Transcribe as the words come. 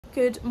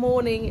Good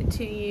morning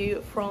to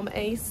you from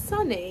a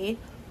sunny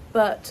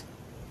but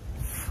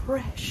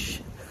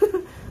fresh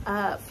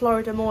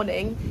Florida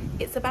morning.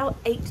 It's about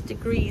 8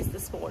 degrees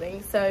this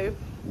morning, so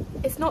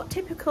it's not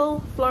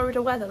typical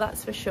Florida weather,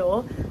 that's for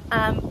sure,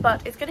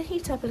 but it's going to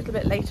heat up a little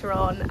bit later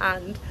on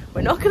and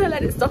we're not going to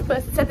let it stop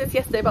us. I said this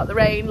yesterday about the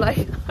rain,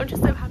 like, I'm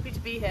just so happy to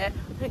be here.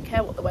 I don't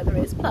care what the weather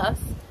is. Plus,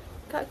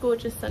 look at that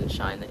gorgeous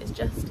sunshine that is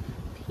just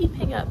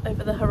peeping up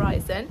over the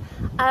horizon.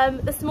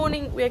 This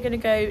morning we're going to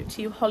go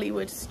to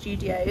Hollywood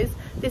Studios.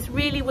 This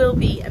really will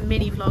be a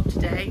mini vlog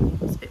today.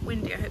 It's a bit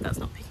windy, I hope that's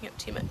not picking up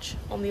too much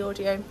on the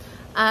audio,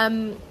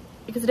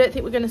 because I don't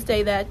think we're going to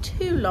stay there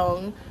too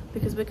long,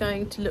 because we're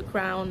going to look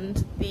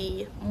around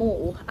the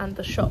mall and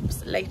the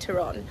shops later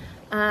on.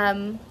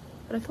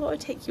 But I thought I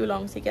would take you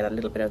along so you get a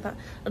little bit of that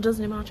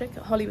doesn't magic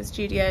at Hollywood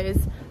Studios,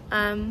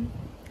 and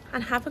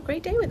have a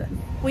great day with us.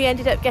 We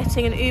ended up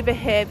getting an Uber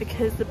here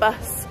because the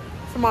bus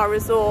from our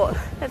resort,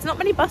 there's not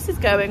many buses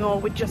going, or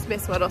we just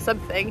missed one or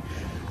something,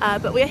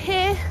 but we're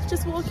here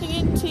just walking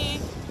into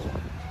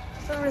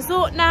the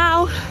resort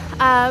now.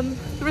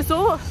 The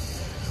resort,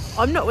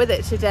 I'm not with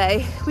it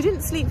today. We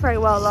didn't sleep very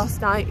well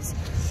last night,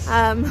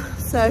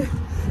 so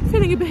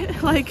feeling a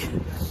bit like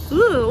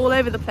all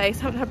over the place.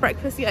 Haven't had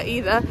breakfast yet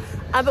either,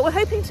 but we're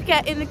hoping to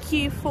get in the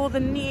queue for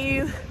the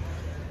new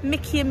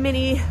Mickey and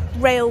Minnie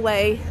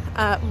Railway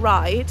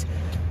ride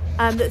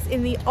that's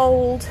in the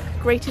old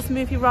Greatest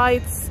Movie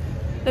Rides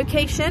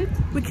location.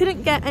 We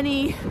couldn't get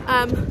any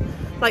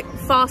like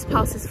fast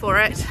passes for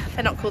it.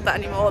 They're not called that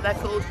anymore, they're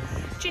called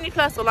Junior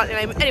Plus or Lightning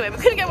Lane. Anyway, we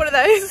couldn't get one of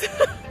those.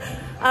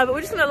 But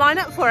we're just going to line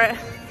up for it.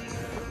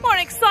 More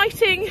an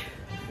exciting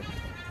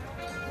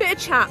bit of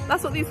chat.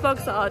 That's what these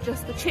vlogs are,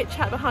 just the chit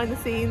chat behind the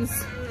scenes.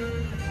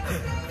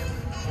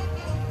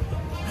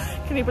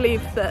 Can you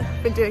believe that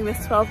I've been doing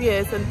this 12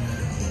 years and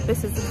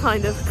this is the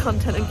kind of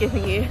content I'm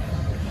giving you?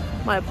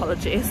 My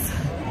apologies.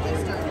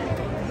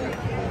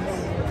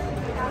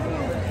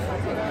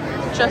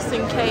 Just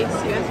in case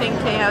you were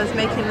thinking I was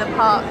making the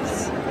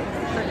parks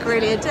look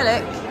really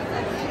idyllic,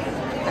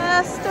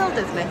 still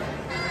Disney.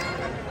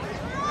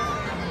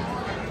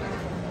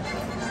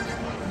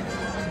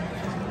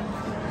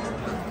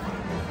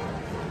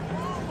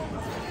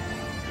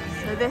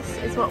 So this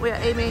is what we're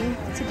aiming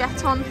to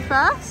get on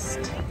first.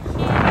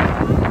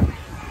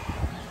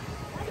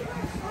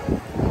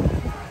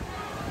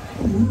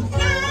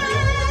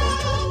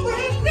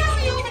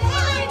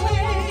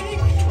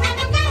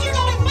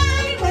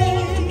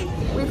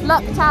 We've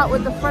lucked out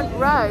with the front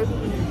row.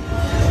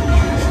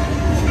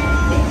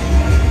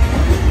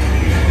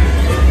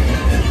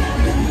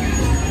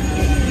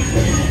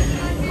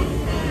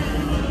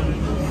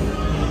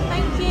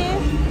 Thank you.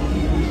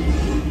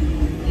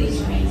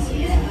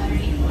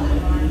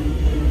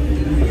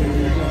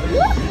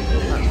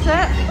 That's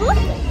it.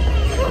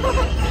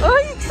 Oh,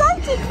 are you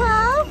excited,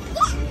 Cloud?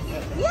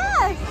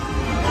 Yes.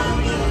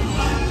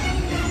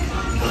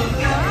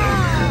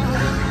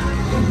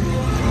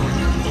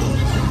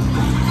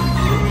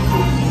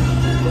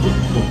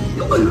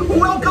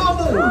 Welcome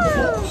aboard,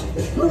 folks.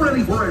 We're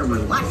ready for a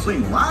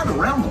relaxing ride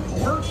around the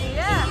park.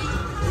 Yeah.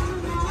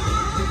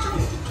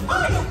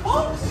 Hi,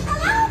 folks.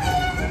 Hello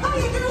there. How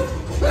you doing?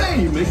 Hey,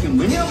 Mick and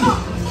Liam.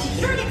 Oh,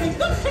 sure you can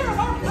good care of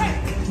our pet.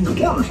 The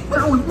water's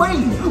fair with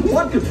me.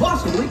 What could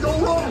possibly go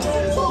wrong?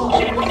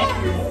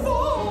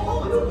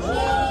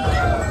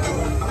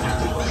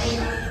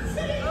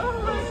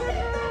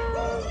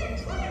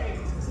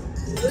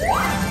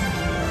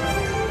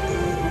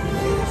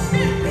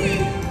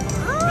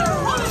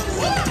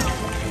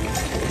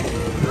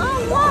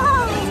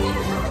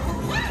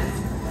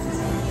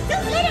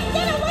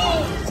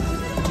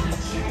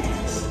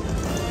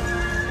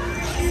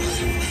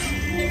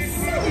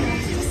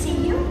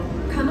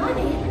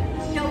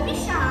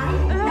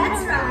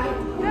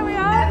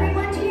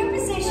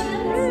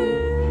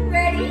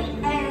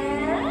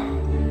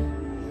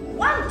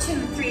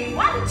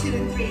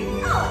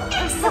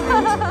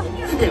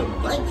 And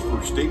thanks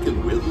for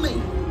sticking with me.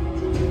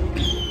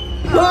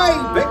 Hey,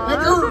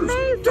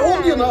 picnickers!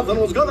 Told you nothing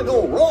was gonna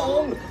go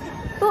wrong.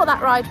 Thought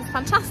that ride was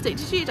fantastic.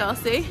 Did you,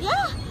 Darcy?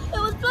 Yeah, it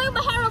was blowing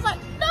my hair. I was like,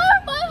 no,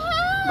 my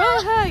hair!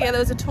 My hair! Yeah, there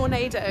was a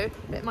tornado.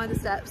 Bit mind the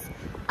steps. So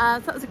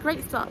that was a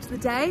great start to the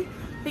day.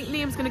 I think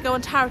Liam's going to go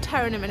on Tower of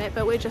Terror in a minute,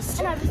 but we're just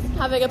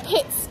having a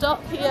pit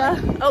stop here.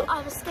 Oh,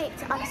 I've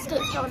escaped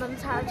going on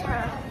Tower of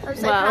Terror. I'm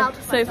so well, proud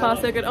of so far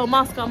so good. Oh,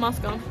 mask on,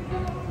 mask on.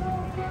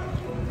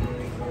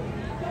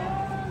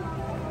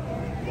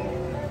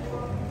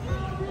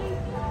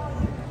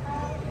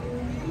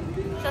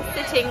 Just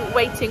sitting,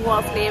 waiting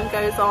whilst Liam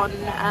goes on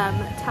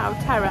Tower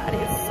of Terror, and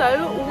it's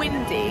so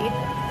windy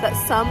that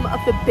some of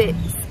the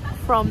bits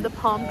from the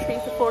palm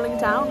trees are falling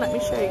down. Let me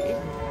show you.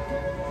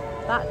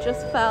 That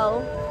just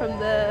fell from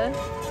the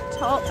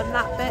top, and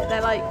that bit,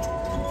 they're like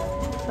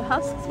the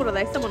husks, what are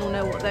they? Someone will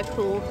know what they're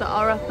called, that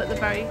are up at the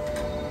very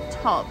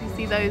top. You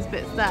see those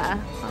bits there?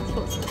 That's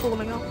what's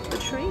falling off the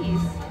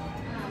trees.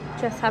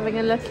 Just having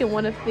a look in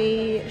one of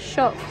the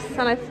shops,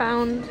 and I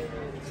found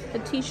a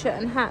t-shirt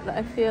and hat that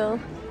I feel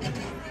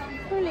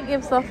really definitely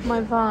gives off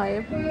my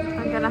vibe.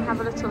 I'm gonna have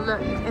a little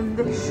look in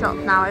this shop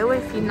now. I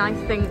always see nice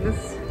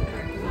things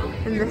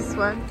in this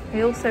one.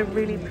 I also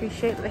really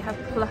appreciate that they have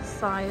plus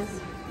size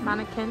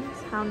mannequins.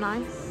 How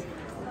nice.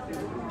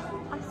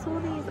 I saw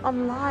these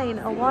online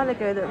a while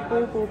ago that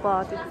Ball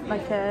Bar did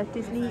like a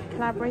Disney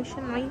collaboration,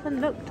 and I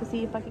even looked to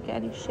see if I could get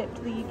any shipped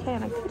to the UK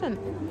and I couldn't.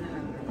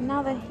 And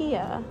now they're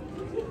here.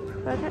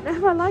 But I don't know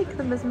if I like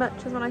them as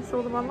much as when I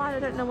saw them online. I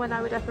don't know when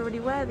I would ever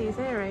really wear these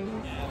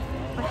earrings.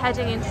 We're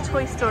heading into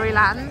Toy Story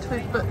Land.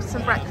 We've booked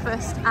some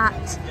breakfast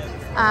at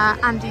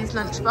Andy's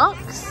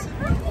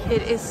Lunchbox.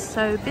 It is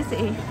so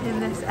busy in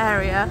this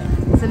area.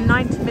 It's a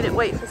 90-minute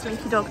wait for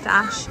Slinky Dog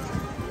Dash.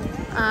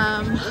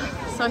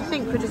 So I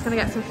think we're just going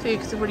to get some food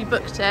because we've already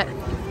booked it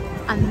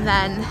and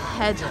then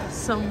head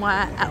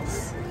somewhere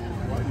else.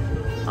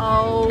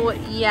 Oh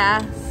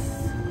yes,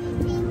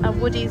 a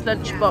Woody's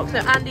Lunchbox, no,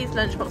 Andy's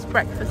Lunchbox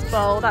breakfast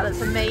bowl. That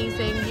looks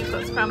amazing. You've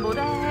got scrambled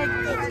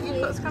eggs,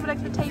 you've got scrambled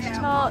eggs and potato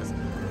tarts.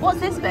 What's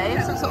this,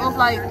 babe? Some sort of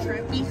like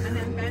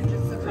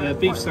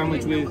beef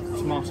sandwich with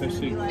tomato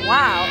soup.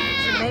 Wow,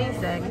 it's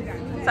amazing.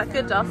 Is that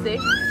good, Darcy?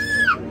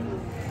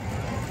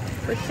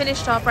 We've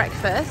finished our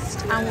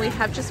breakfast and we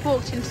have just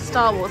walked into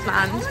Star Wars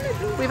Land.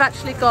 We've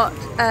actually got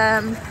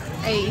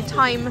a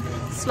time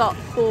slot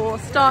for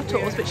Star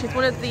Tours, which is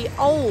one of the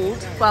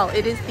old, well,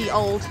 it is the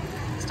old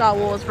Star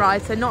Wars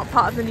ride, so not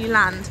part of the new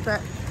land,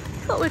 but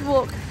thought we'd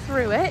walk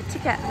through it to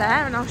get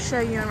there and I'll show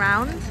you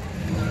around.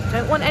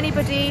 Don't want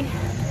anybody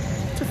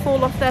to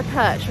fall off their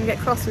perch and get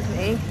cross with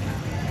me.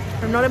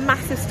 I'm not a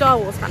massive Star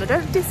Wars fan. I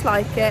don't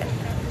dislike it.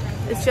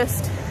 It's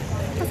just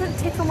doesn't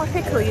tickle my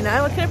pickle, you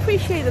know. I can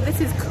appreciate that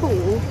this is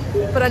cool,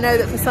 but I know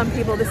that for some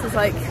people this is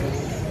like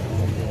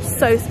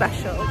so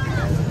special.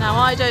 Now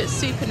I don't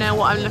super know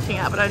what I'm looking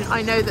at, but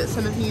I know that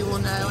some of you will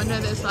know. I know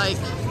there's like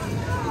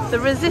the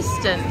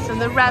Resistance and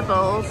the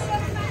Rebels.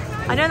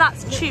 I know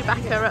that's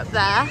Chewbacca up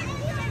there,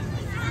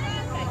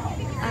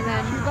 and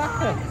then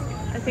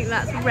I think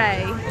that's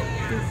Rey,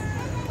 who's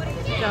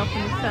the girl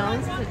from the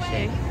films, isn't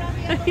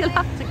she? You'll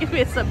have to give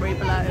me a summary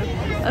below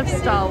of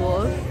Star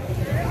Wars.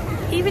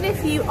 Even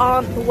if you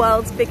aren't the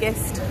world's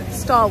biggest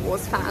Star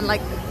Wars fan,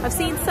 like I've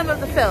seen some of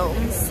the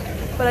films,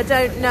 but I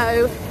don't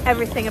know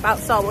everything about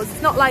Star Wars.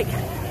 It's not like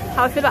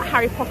how I feel about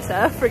Harry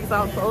Potter, for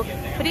example.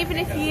 But even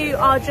if you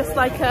are just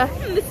like a,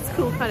 this is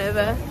cool kind of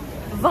a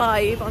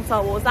vibe on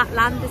Star Wars, that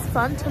land is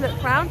fun to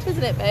look around,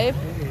 isn't it, babe?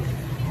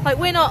 Like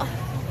we're not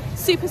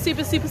super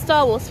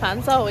Star Wars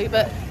fans, are we?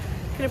 But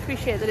you can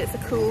appreciate that it's a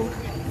cool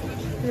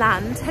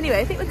land. Anyway,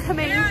 I think we're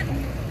coming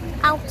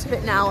out of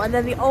it now, and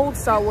then the old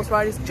Star Wars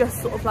ride is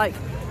just sort of like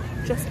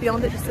just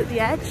beyond it, just at the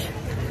edge,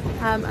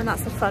 and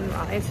that's a fun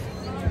ride.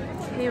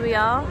 Here we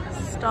are,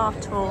 Star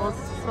Tours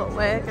is what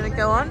we're going to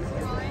go on.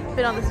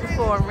 Been on this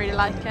before and really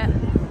like it.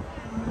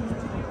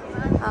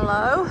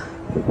 Hello.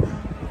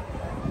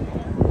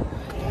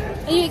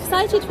 Are you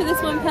excited for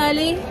this one,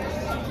 Pearly?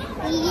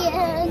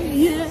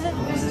 Yes.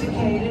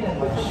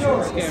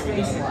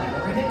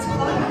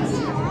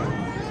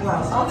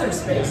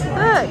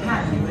 Look,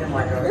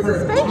 there's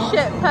a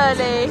spaceship,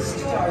 Pearly.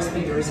 Stars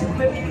leader is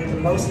equipped with the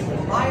most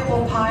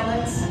reliable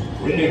pilots.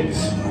 Greetings,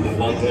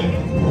 London.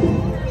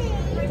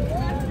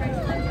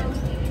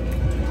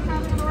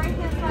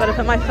 Gotta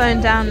put my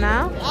phone down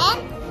now.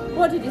 And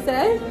What did you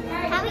say?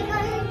 have we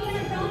gone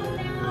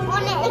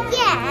on it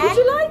again? Did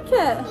you like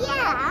it?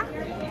 Yeah.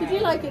 Did you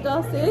like it,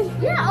 Darcy?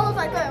 Yeah, I was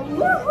like going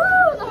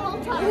woohoo the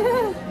whole time.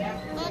 Yeah.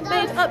 And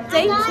They'd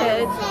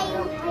updated.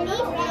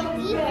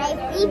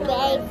 Be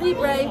brave. Be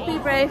brave, be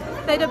brave.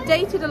 They'd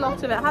updated a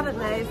lot of it, haven't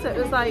they? So it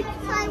was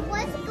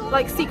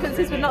like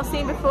sequences we'd not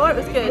seen before. It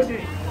was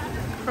good.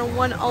 From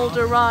one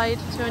older ride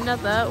to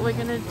another, we're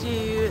gonna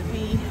do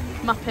the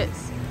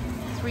Muppets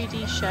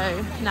 3D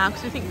show now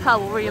because we think Pearl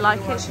will really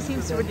like it. She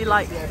seems to really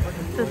like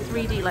the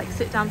 3D like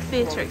sit-down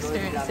theatre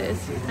experiences.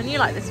 And you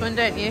like this one,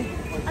 don't you?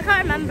 I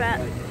can't remember it.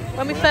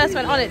 When we first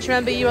went on it, do you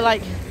remember you were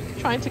like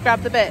trying to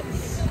grab the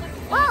bits?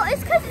 Well,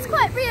 it's because it's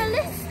quite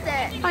realistic.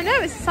 I know,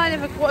 it's a sign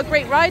of what a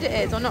great ride it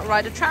is, or not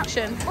ride,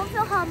 attraction. Also,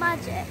 her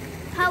magic.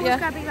 Pearl was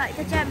grabbing like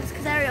the gems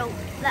because Ariel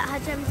let her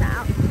gems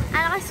out, and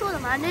I saw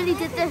them. And I nearly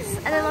did this,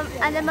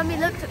 and then Mummy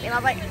looked at me, and I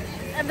was like,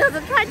 "I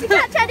wasn't trying to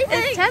catch anything."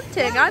 It's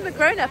tempting. I'm a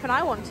grown-up and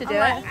I want to do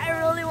I'm it. like, I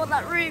really want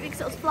that ruby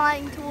because it was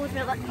flying towards me.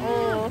 I was like,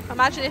 Oh,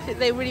 imagine if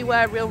they really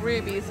were real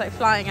rubies, like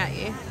flying at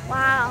you.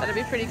 wow. That'd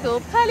be pretty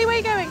cool. Pearly, where are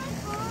you going?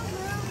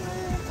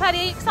 Pearly,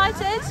 are you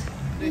excited?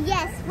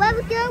 Yes, where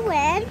we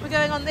going? We're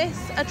going on this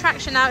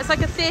attraction now. It's like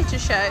a theatre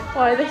show.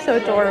 Why are they so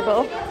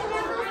adorable?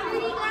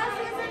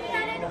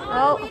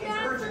 Oh.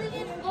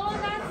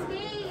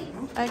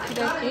 Okie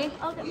dokie.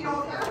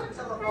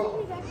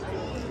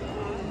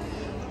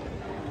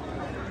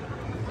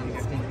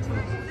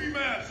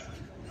 Mask.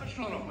 That's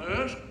not a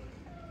mask.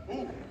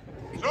 Oh,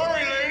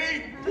 sorry,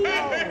 lady.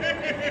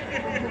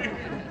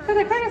 For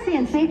the courtesy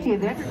and safety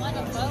of everyone.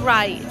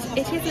 Right,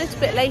 it is a little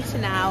bit later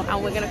now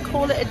and we're going to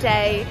call it a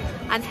day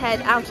and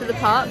head out of the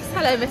parks.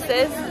 Hello,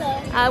 missus.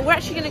 We're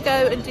actually going to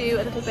go and do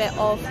a little bit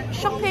of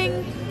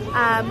shopping.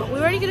 We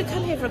were only going to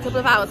come here for a couple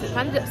of hours. We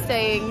ended up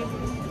staying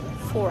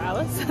 4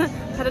 hours.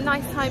 Had a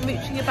nice time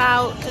mooching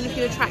about, done a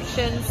few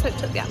attractions,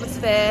 soaked up the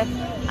atmosphere.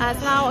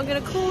 So now I'm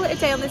going to call it a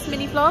day on this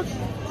mini vlog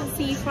and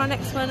see you for our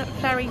next one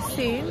very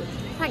soon.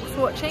 Thanks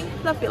for watching.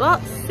 Love you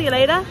lots. See you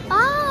later.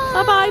 Bye.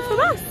 Bye bye from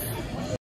us.